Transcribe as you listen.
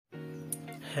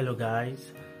Hello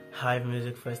guys, Hive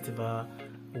Music Festival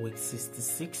week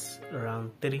 66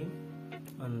 round 3,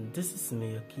 and this is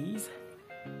me, your keys,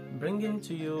 bringing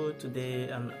to you today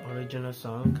an original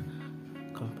song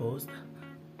composed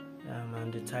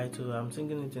and the title, I'm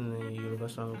singing it in a Yoruba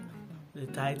song. The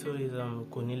title is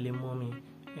Koni Mommy.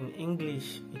 In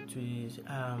English it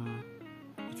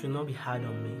will not be hard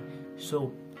on me.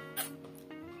 So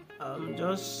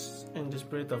just in the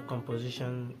spirit of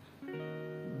composition,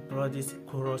 brought this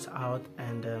chorus out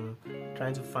and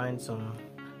trying to find some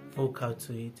vocal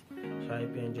to it. So I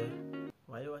hope you enjoy.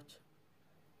 Why you watch?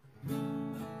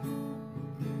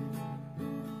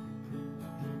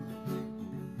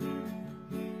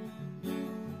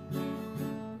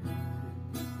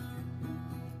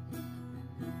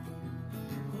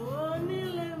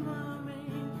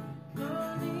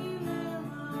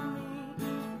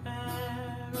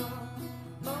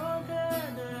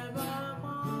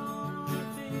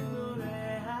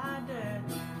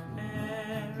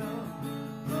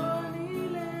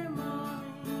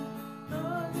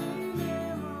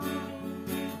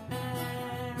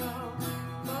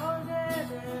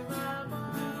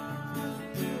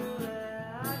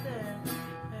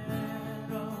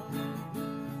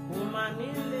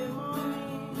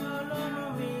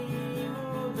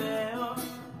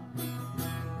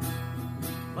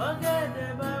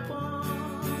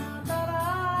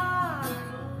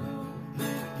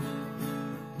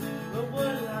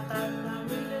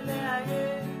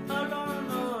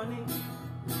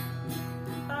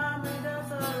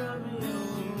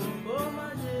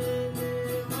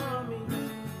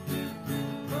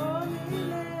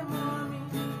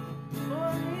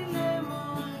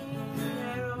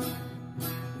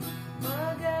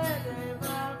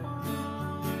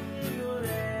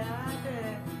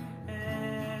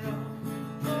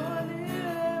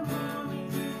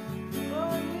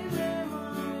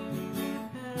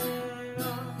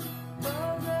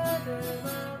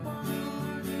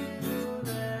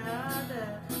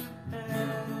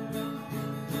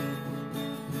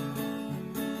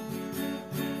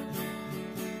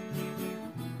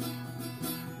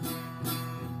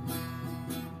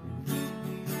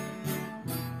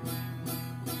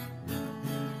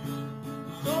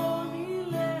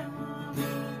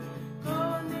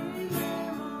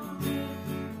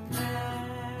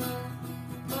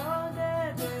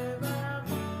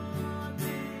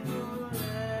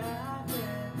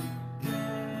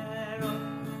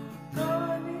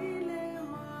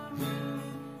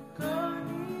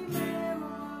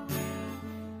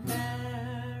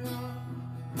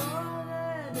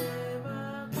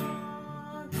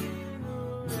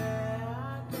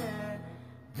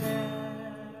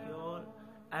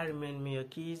 I remain me, your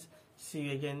keys. See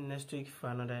you again next week for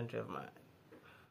another entry of mine.